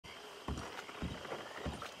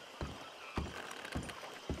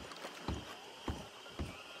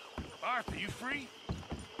Arthur, you free?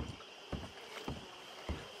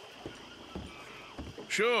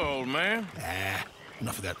 Sure, old man.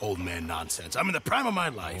 Enough of that old man nonsense. I'm in the prime of my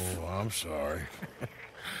life. Oh, I'm sorry.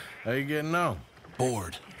 How you getting on?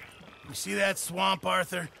 Bored. You see that swamp,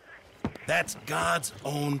 Arthur? That's God's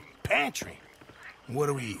own pantry. What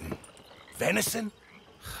are we eating? Venison?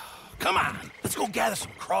 Come on, let's go gather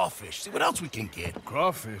some crawfish. See what else we can get.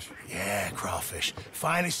 Crawfish? Yeah, crawfish.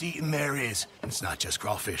 Finest eating there is. And it's not just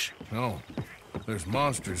crawfish. No. There's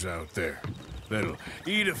monsters out there that'll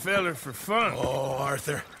eat a feller for fun. Oh,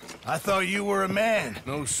 Arthur, I thought you were a man.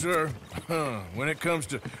 No, sir. When it comes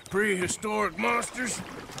to prehistoric monsters,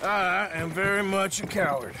 I am very much a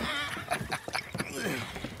coward.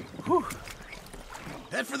 Whew.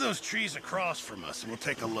 Head for those trees across from us and we'll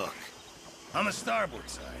take a look. On the starboard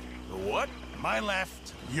side. The what? My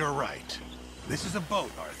left, your right. This is a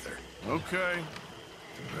boat, Arthur. Okay.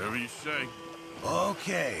 Whatever you say.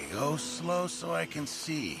 Okay, go slow so I can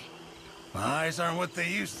see. My eyes aren't what they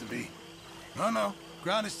used to be. No,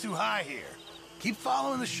 ground is too high here. Keep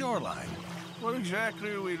following the shoreline. What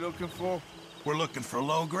exactly are we looking for? We're looking for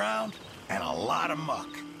low ground and a lot of muck.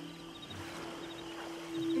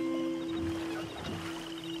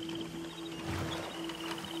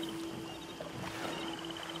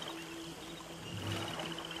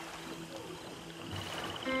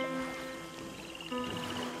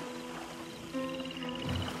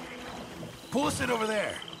 Pull us in over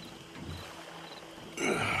there.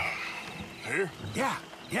 Here?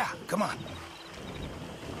 Yeah, come on.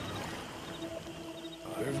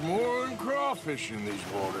 There's more than crawfish in these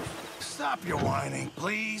waters. Stop your whining,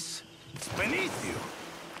 please. It's beneath you.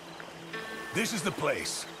 This is the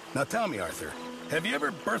place. Now tell me, Arthur, have you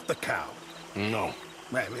ever birthed a cow? No.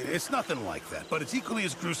 I mean, it's nothing like that, but it's equally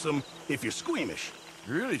as gruesome if you're squeamish.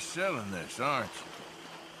 You're really selling this, aren't you?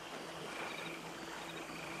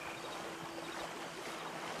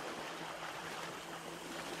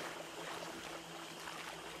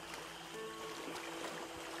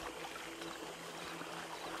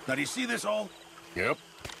 Now, do you see this hole? Yep.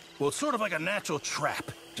 Well, it's sort of like a natural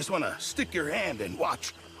trap. Just want to stick your hand and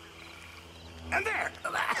watch. And there!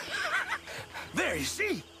 There, you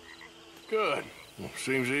see? Good. Well,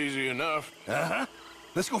 seems easy enough. Uh-huh.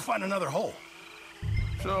 Let's go find another hole.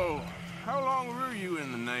 So, how long were you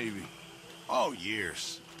in the Navy? Oh,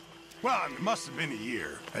 years. Well, it must have been a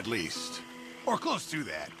year, at least. Or close to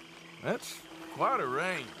that. That's quite a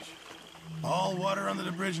range. All water under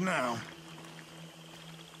the bridge now.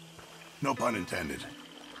 No pun intended.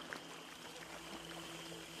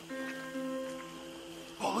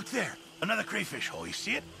 Oh, look there. Another crayfish hole. You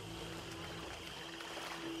see it?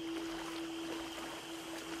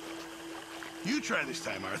 You try this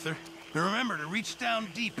time, Arthur. And remember to reach down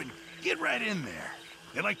deep and get right in there.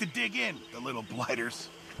 They like to dig in, the little blighters.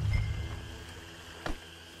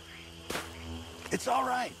 It's all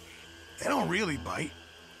right. They don't really bite.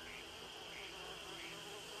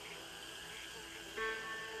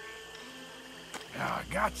 Yeah,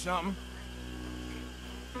 I got something.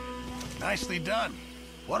 Nicely done.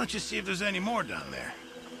 Why don't you see if there's any more down there?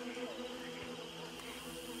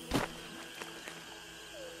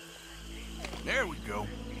 There we go.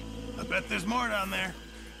 I bet there's more down there.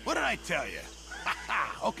 What did I tell you?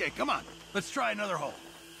 Okay, come on. Let's try another hole.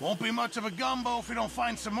 Won't be much of a gumbo if we don't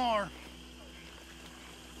find some more.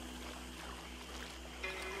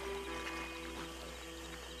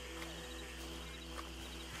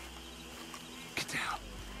 Get down.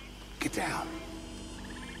 Get down.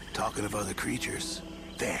 Talking of other creatures.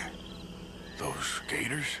 There. Those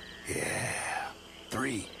gators? Yeah.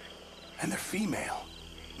 3. And they're female.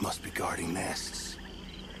 Must be guarding nests.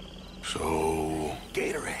 So...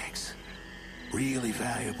 Gator eggs. Really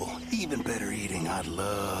valuable. Even better eating. I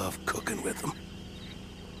love cooking with them.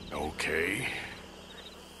 Okay.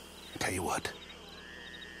 Tell you what.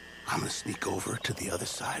 I'm gonna sneak over to the other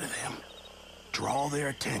side of them. Draw their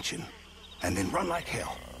attention. And then run like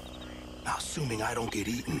hell. Now, assuming I don't get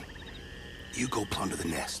eaten, you go plunder the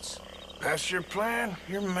nests. That's your plan?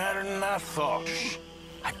 You're madder than I thought. Shh.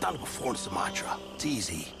 I've done it before in Sumatra. It's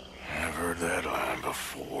easy. I've heard that line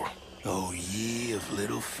before. Oh, ye of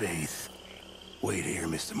little faith. Wait here,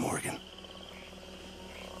 Mr. Morgan.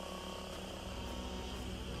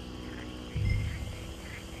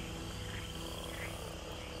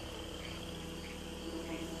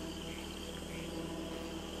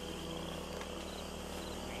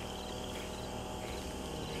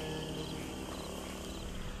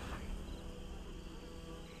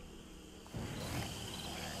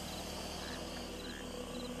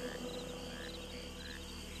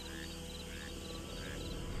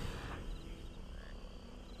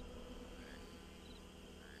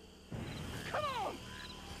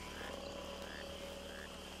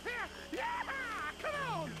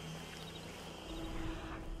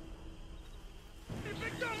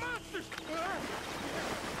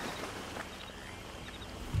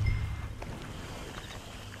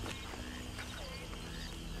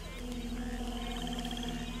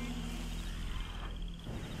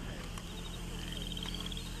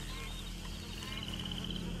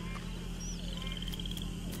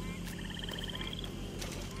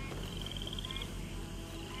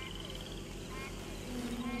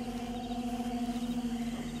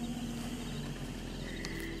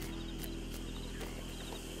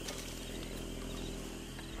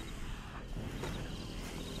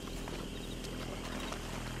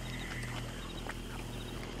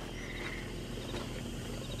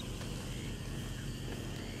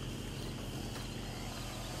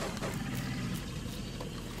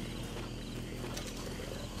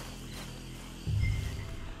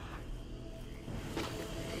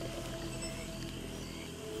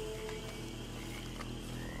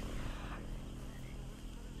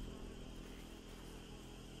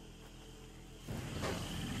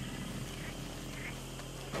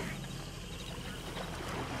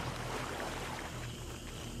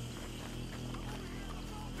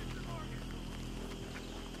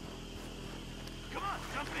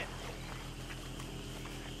 Jump in.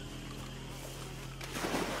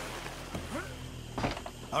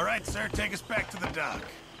 All right, sir, take us back to the dock.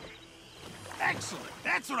 Excellent.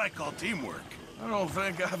 That's what I call teamwork. I don't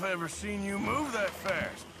think I've ever seen you move that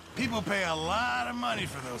fast. People pay a lot of money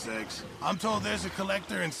for those eggs. I'm told there's a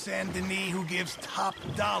collector in Saint Denis who gives top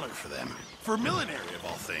dollar for them. For military, of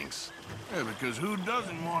all things. Yeah, because who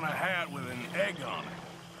doesn't want a hat with an egg on it?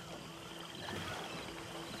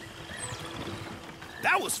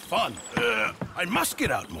 That was fun. I must get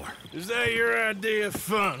out more. Is that your idea of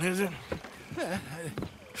fun, is it?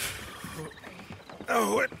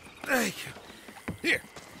 Oh, what? Thank you. Here,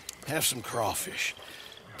 have some crawfish.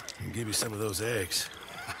 I'll give you some of those eggs.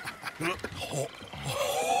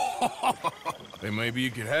 Hey, maybe you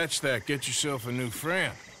could hatch that, get yourself a new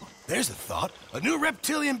friend. There's a thought. A new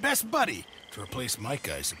reptilian best buddy. To replace Mike,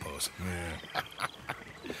 I suppose. Yeah.